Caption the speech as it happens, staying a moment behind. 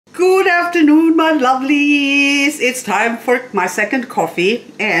afternoon, my lovelies. It's time for my second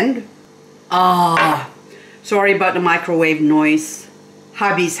coffee and sorry about the microwave noise.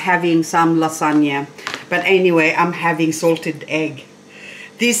 Hubby's having some lasagna, but anyway, I'm having salted egg.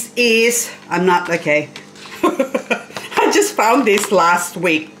 This is, I'm not okay. I just found this last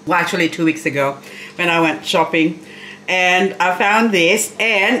week, well actually 2 weeks ago when I went shopping, and I found this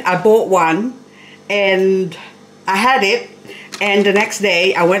and I bought one and I had it, and the next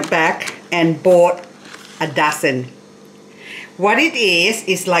day I went back and bought a dozen. What it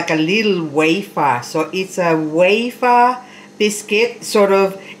is like a little wafer. So it's a wafer biscuit, sort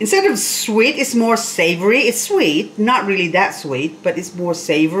of, instead of sweet, it's more savory. It's sweet, not really that sweet, but it's more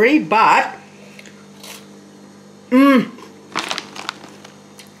savory, but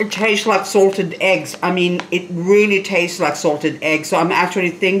it tastes like salted eggs. I mean, it really tastes like salted eggs. So I'm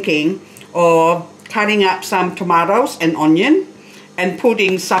actually thinking of cutting up some tomatoes and onion and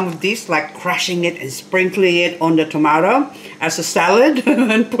putting some of this, like crushing it and sprinkling it on the tomato as a salad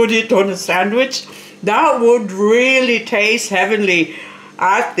and put it on a sandwich. That would really taste heavenly,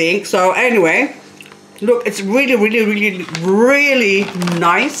 I think. So anyway, look, it's really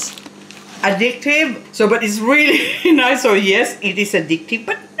nice, addictive. So, but it's really nice. So yes, it is addictive,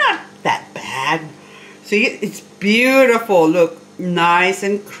 but not that bad. See, it's beautiful. Look, nice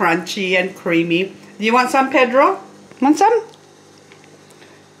and crunchy and creamy. Do you want some, Pedro? Want some?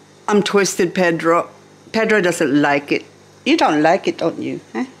 I'm twisted, Pedro. Pedro doesn't like it. You don't like it, don't you?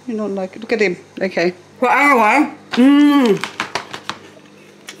 Eh? You don't like it. Look at him. Okay. Well, anyway,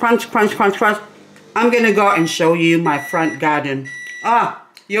 crunch, crunch, crunch, crunch. I'm gonna go and show you my front garden. Ah,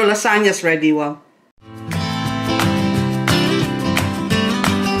 your lasagna's ready. Well,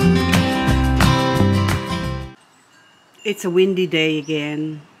 it's a windy day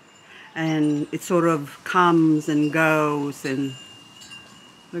again, and it sort of comes and goes, and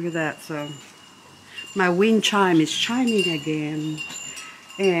look at that. So my wind chime is chiming again,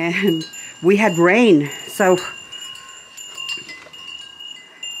 and we had rain, so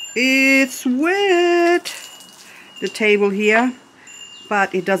it's wet, the table here,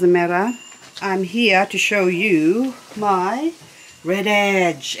 but it doesn't matter. I'm here to show you my red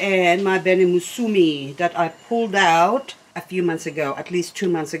edge and my Benimusume that I pulled out a few months ago, at least 2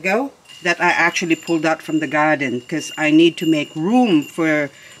 months ago, that I actually pulled out from the garden because I need to make room for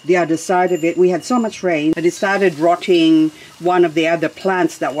the other side of it. We had so much rain that it started rotting one of the other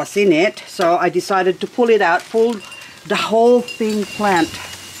plants that was in it. So I decided to pull it out, pull the whole thing plant.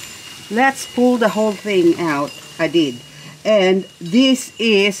 Let's pull the whole thing out. I did. And this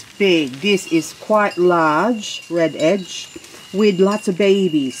is big. This is quite large, red edge, with lots of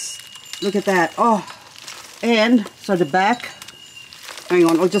babies. Look at that. Oh, and so the back, hang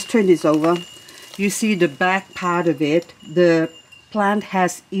on, I'll just turn this over. You see the back part of it, the plant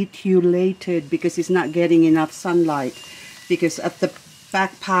has etiolated because it's not getting enough sunlight, because at the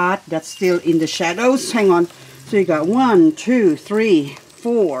back part that's still in the shadows. Hang on. So you got 1, 2, 3,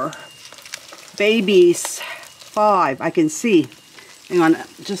 4 babies, 5 I can see. Hang on,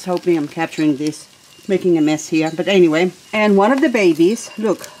 just hoping I'm capturing this, making a mess here, but anyway. And one of the babies,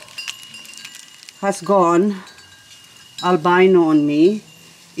 look, has gone albino on me.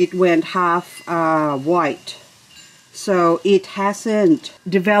 It went half white, so it hasn't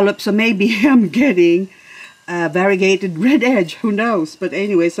developed. So maybe I'm getting variegated red edge, who knows. But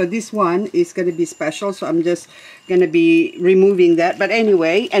anyway, so this one is going to be special, so I'm just going to be removing that. But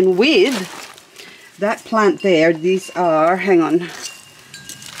anyway, and with that plant there, these are, hang on,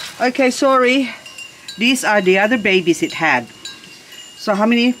 okay, sorry, these are the other babies it had. So how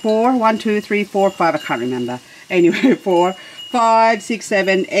many? 4, 1, 2, 3, 4, 5, I can't remember. Anyway, 4, 5, 6,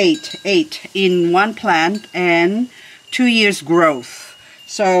 7, 8 in one plant, and 2 years growth.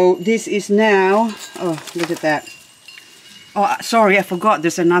 So this is now, oh, look at that. Oh, sorry, I forgot,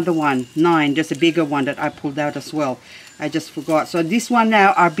 there's another one, 9. There's a bigger one that I pulled out as well. I just forgot. So this one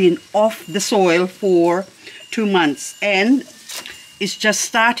now are been off the soil for 2 months, and it's just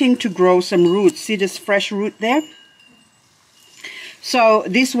starting to grow some roots. See this fresh root there? So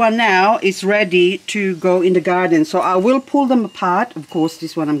this one now is ready to go in the garden. So I will pull them apart. Of course,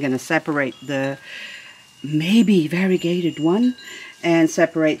 this one I'm going to separate the maybe variegated one and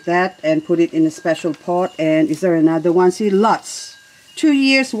separate that and put it in a special pot. And is there another one? See, lots. 2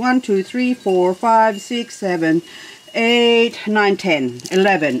 years, 1, 2, 3, 4, 5, 6, 7, 8, 9, 10,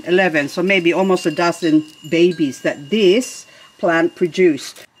 11. So maybe almost a dozen babies that this plant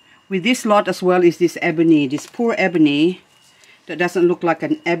produced. With this lot as well is this ebony, this poor ebony that doesn't look like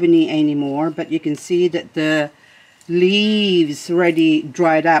an ebony anymore, but you can see that the leaves already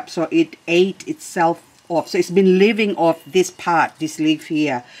dried up, so it ate itself off. So it's been living off this part, this leaf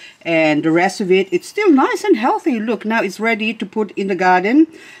here. And the rest of it, it's still nice and healthy. Look, now it's ready to put in the garden.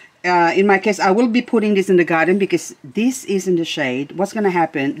 In my case, I will be putting this in the garden because this is in the shade. What's going to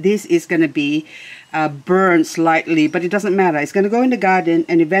happen? This is going to be burned slightly, but it doesn't matter. It's going to go in the garden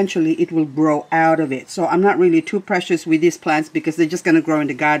and eventually it will grow out of it. So I'm not really too precious with these plants because they're just going to grow in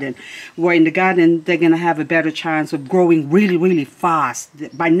the garden. Where in the garden, they're going to have a better chance of growing really, really fast.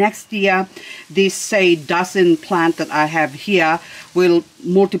 By next year, this, say, dozen plant that I have here will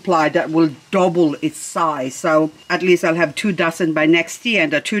multiply. That will double its size. So at least I'll have 2 dozen by next year,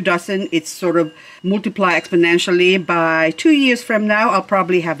 and the 2 dozen, it's sort of multiply exponentially. By 2 years from now, I'll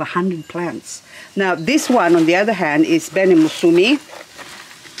probably have 100 plants. Now this one, on the other hand, is Benimusume.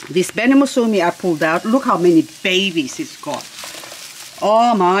 This Benimusume I pulled out. Look how many babies it's got.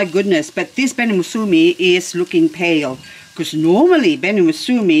 Oh my goodness. But this Benimusume is looking pale, because normally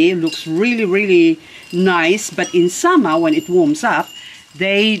Benimusume looks really, really nice, but in summer when it warms up,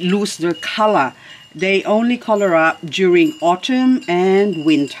 they lose their color. They only color up during autumn and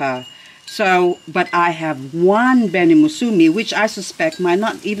winter. So, but I have one Benimusume, which I suspect might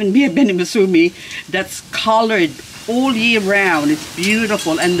not even be a Benimusume, that's colored all year round. It's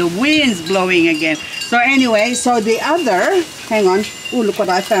beautiful, and the wind's blowing again. So anyway, so the other, hang on, oh, look what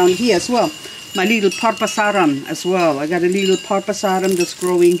I found here as well. My little Purpusorum as well. I got a little Purpusorum that's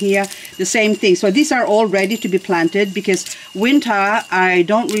growing here. The same thing. So these are all ready to be planted because winter, I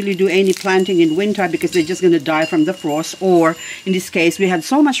don't really do any planting in winter because they're just going to die from the frost. Or in this case, we had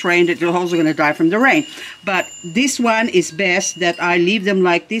so much rain that they're also going to die from the rain. But this one is best that I leave them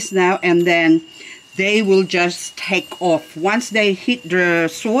like this now, and then they will just take off. Once they hit the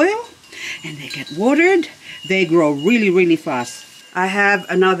soil and they get watered, they grow really, really fast. I have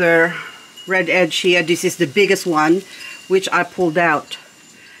another red edge here. This is the biggest one, which I pulled out.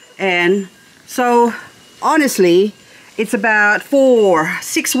 And so honestly, it's about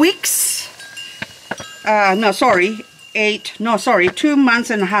 6 weeks. 2 months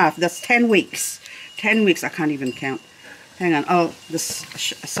and a half. That's 10 weeks. 10 weeks, I can't even count. Hang on. Oh, the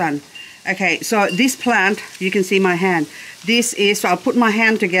sun. Okay, so this plant, you can see my hand. This is, so I'll put my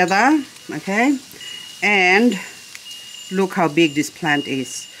hand together, okay? And look how big this plant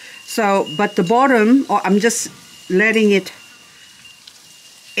is. So, but the bottom, I'm just letting it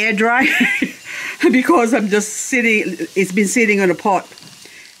air dry because I'm just sitting, it's been sitting on a pot.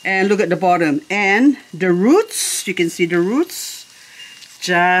 And look at the bottom. And the roots, you can see the roots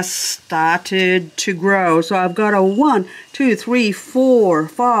just started to grow. So I've got a 1, 2, 3, 4,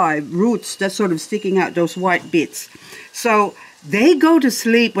 5 roots that's sort of sticking out, those white bits. So they go to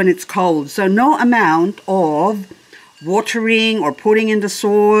sleep when it's cold. So no amount of watering or putting in the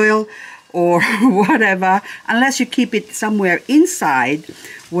soil or whatever, unless you keep it somewhere inside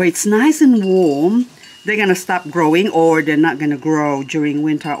where it's nice and warm, they're gonna stop growing, or they're not gonna grow during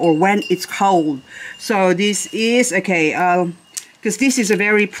winter or when it's cold. So this is okay, because this is a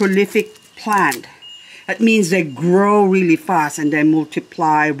very prolific plant. That means they grow really fast and they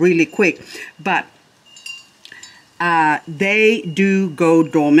multiply really quick, but they do go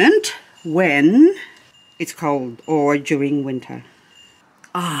dormant when it's cold or during winter.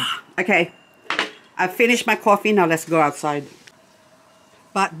 Okay. I've finished my coffee. Now let's go outside.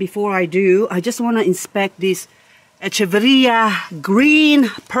 But before I do, I just want to inspect this Echeveria green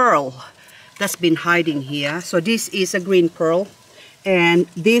pearl that's been hiding here. So this is a green pearl. And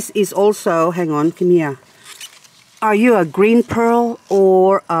this is also, hang on, come here. Are you a green pearl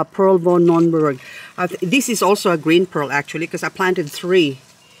or a pearl von Nonnberg? This is also a green pearl actually, because I planted 3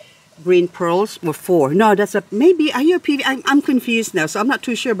 green pearls, or 4. No, that's a, maybe, are you a PV? I'm confused now, so I'm not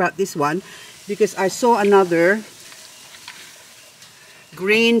too sure about this one, because I saw another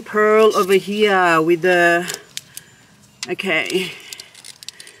green pearl over here with the, okay,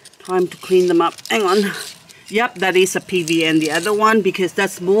 time to clean them up, hang on. Yep, that is a PV, and the other one, because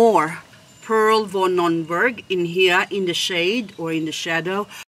that's more pearl von Nonnberg in here in the shade or in the shadow.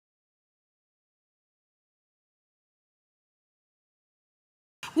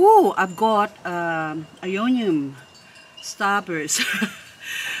 Oh, I've got Ionium starburst,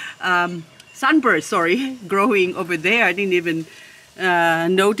 sunburst, sorry, growing over there. I didn't even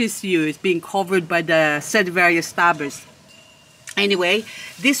notice you. It's being covered by the Echeveria starburst. Anyway,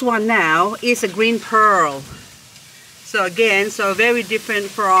 this one now is a green pearl. So again, so very different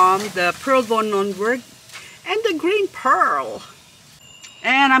from the pearl von Nonnberg and the green pearl.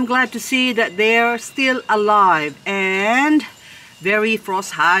 And I'm glad to see that they're still alive and very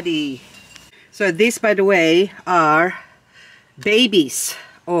frost hardy. So these, by the way, are babies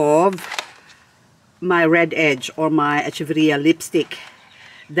of my red edge or my Echeveria lipstick.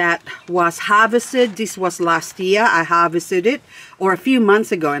 that was harvested. This was last year. I harvested it, or a few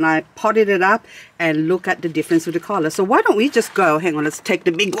months ago, and I potted it up, and look at the difference with the color. So why don't we just go, hang on, let's take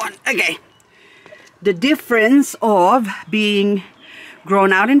the big one. Okay, the difference of being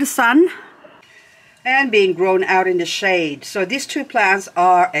grown out in the sun and being grown out in the shade. So these two plants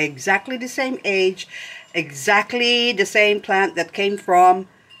are exactly the same age, exactly the same plant that came from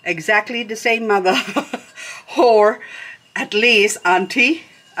exactly the same mother or at least auntie.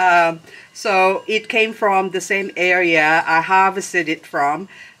 So it came from the same area I harvested it from.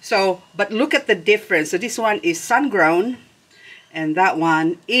 So but look at the difference. So this one is sun grown and that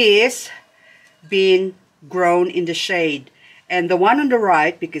one is being grown in the shade. And the one on the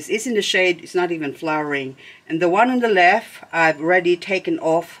right, because it's in the shade, it's not even flowering. And the one on the left, I've already taken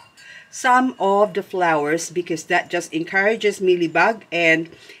off some of the flowers because that just encourages mealybug and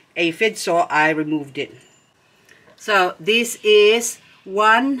aphid, so I removed it. So this is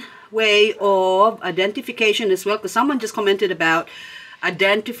one way of identification as well, because someone just commented about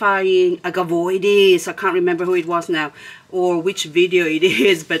identifying Agavoides. I can't remember who it was now or which video it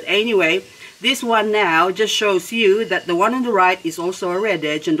is, but anyway, this one now just shows you that the one on the right is also a red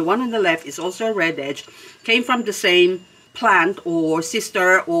edge and the one on the left is also a red edge. Came from the same plant or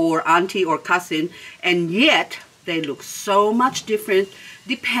sister or auntie or cousin, and yet they look so much different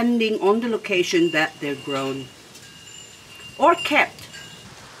depending on the location that they're grown or kept.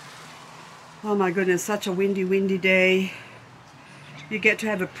 Oh my goodness, such a windy day. You get to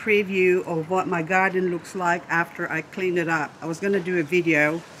have a preview of what my garden looks like after I clean it up. I was going to do a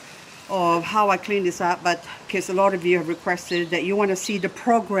video of how I clean this up, but because a lot of you have requested that you want to see the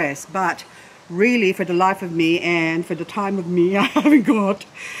progress, but really for the life of me and for the time of me I haven't got,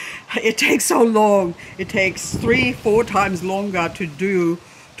 it takes so long. It takes 3-4 times longer to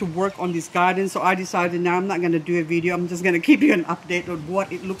work on this garden. So I decided now I'm not going to do a video. I'm just going to keep you an update on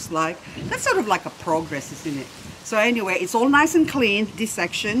what it looks like. That's sort of like a progress, isn't it? So anyway, it's all nice and clean, this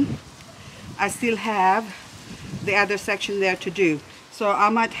section. I still have the other section there to do. So I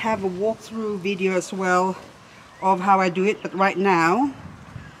might have a walkthrough video as well of how I do it. But right now,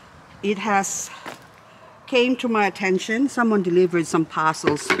 it has came to my attention. Someone delivered some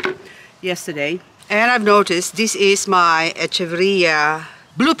parcels yesterday. And I've noticed this is my Echeveria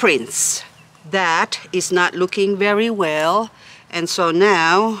blueprints. That is not looking very well. And so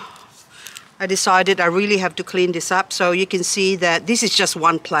now I decided I really have to clean this up. So you can see that this is just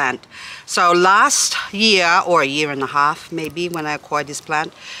one plant. So last year, or a year and a half maybe, when I acquired this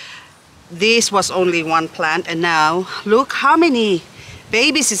plant, this was only one plant, and now look how many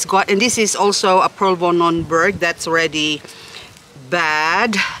babies it's got. And this is also a Provolone that's already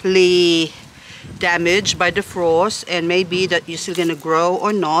badly damaged by the frost, and maybe that you're still gonna grow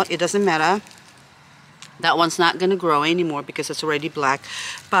or not, it doesn't matter. That one's not gonna grow anymore because it's already black.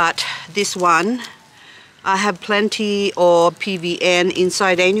 But this one, I have plenty of PVN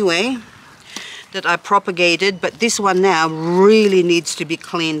inside anyway that I propagated, but this one now really needs to be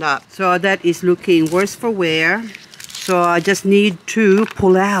cleaned up. So that is looking worse for wear. So I just need to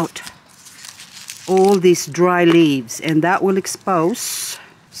pull out all these dry leaves, and that will expose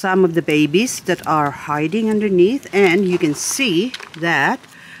some of the babies that are hiding underneath. And you can see that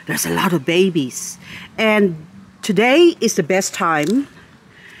there's a lot of babies. And today is the best time,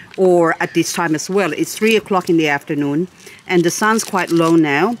 or at this time as well. It's 3 o'clock in the afternoon and the sun's quite low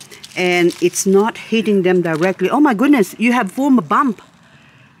now, and it's not hitting them directly. Oh my goodness, you have formed a bump.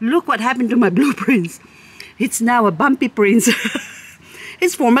 Look what happened to my blueprints. It's now a bumpy prints.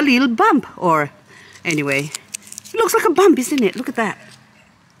 It's formed a little bump, or anyway, it looks like a bump, isn't it? Look at that.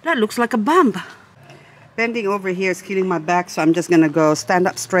 That looks like a bump. Bending over here is killing my back, so I'm just gonna go stand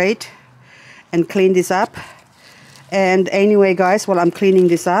up straight and clean this up. And anyway guys, while I'm cleaning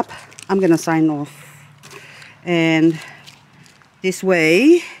this up, I'm gonna sign off. And this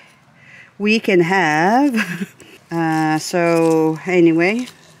way we can have so anyway,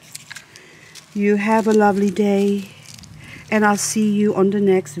 you have a lovely day, and I'll see you on the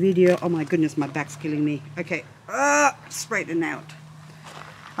next video. Oh my goodness, my back's killing me. Okay, straighten out.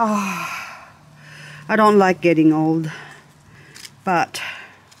 I don't like getting old, but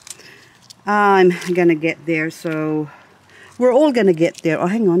I'm gonna get there. So we're all gonna get there. Oh,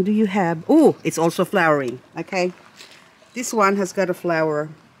 hang on, do you have, oh, it's also flowering. Okay, this one has got a flower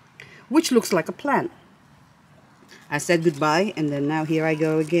which looks like a plant. I said goodbye, and then now here I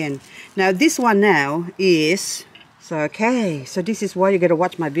go again. Now this one now is, so okay, so this is why you gotta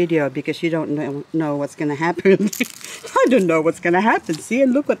watch my video, because you don't know what's gonna happen. I don't know what's gonna happen. See,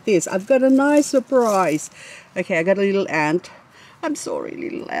 and look at this, I've got a nice surprise. Okay, I got a little ant. I'm sorry,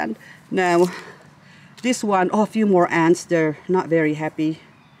 little ant. Now this one, oh, a few more ants. They're not very happy.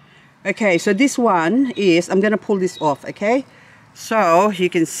 Okay, so this one is, I'm gonna pull this off, okay? So you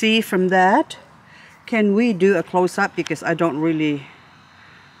can see from that. Can we do a close-up, because I don't really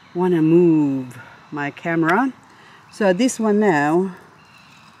want to move my camera. So this one now,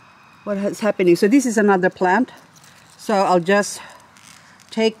 what is happening? So this is another plant. So I'll just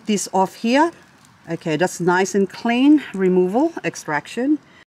take this off here. Okay, that's nice and clean. Removal, extraction.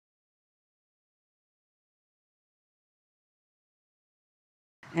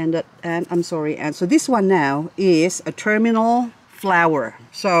 And I'm sorry, and so this one now is a terminal flower.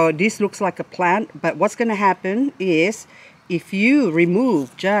 So this looks like a plant, but what's going to happen is if you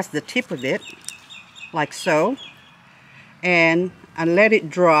remove just the tip of it, like so, and let it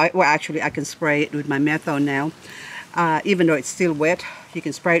dry. Well, actually I can spray it with my method now. Even though it's still wet, you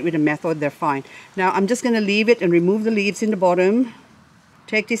can spray it with a method, they're fine. Now I'm just going to leave it and remove the leaves in the bottom.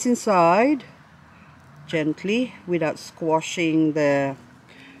 Take this inside gently without squashing the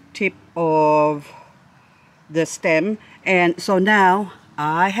tip of the stem. And so now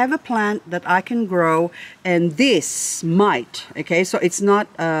I have a plant that I can grow, and this might, okay, so it's not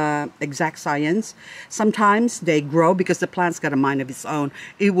exact science. Sometimes they grow because the plant's got a mind of its own.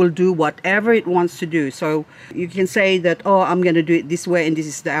 It will do whatever it wants to do. So you can say that, oh, I'm going to do it this way and this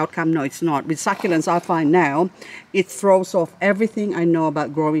is the outcome. No, it's not. With succulents, I find now it throws off everything I know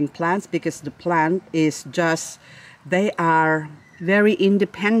about growing plants, because the plant is just, they are very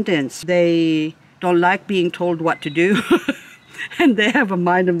independent. They don't like being told what to do. And they have a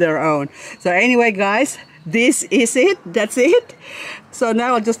mind of their own. So anyway, guys, this is it. That's it. So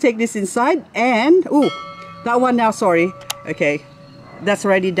now I'll just take this inside, and ooh, that one now, sorry. Okay, that's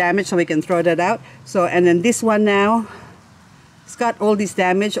already damaged, so we can throw that out. So, and then this one now, it's got all this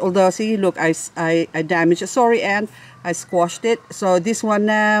damage. Although, see, look, I damaged it. Sorry, and I squashed it. So this one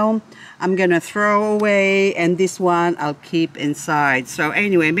now, I'm gonna throw away, and this one I'll keep inside. So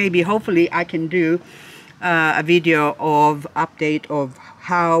anyway, maybe hopefully I can do a video of update of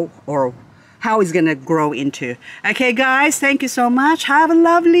how it's gonna grow into. Okay guys, thank you so much. Have a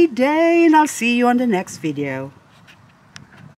lovely day, and I'll see you on the next video.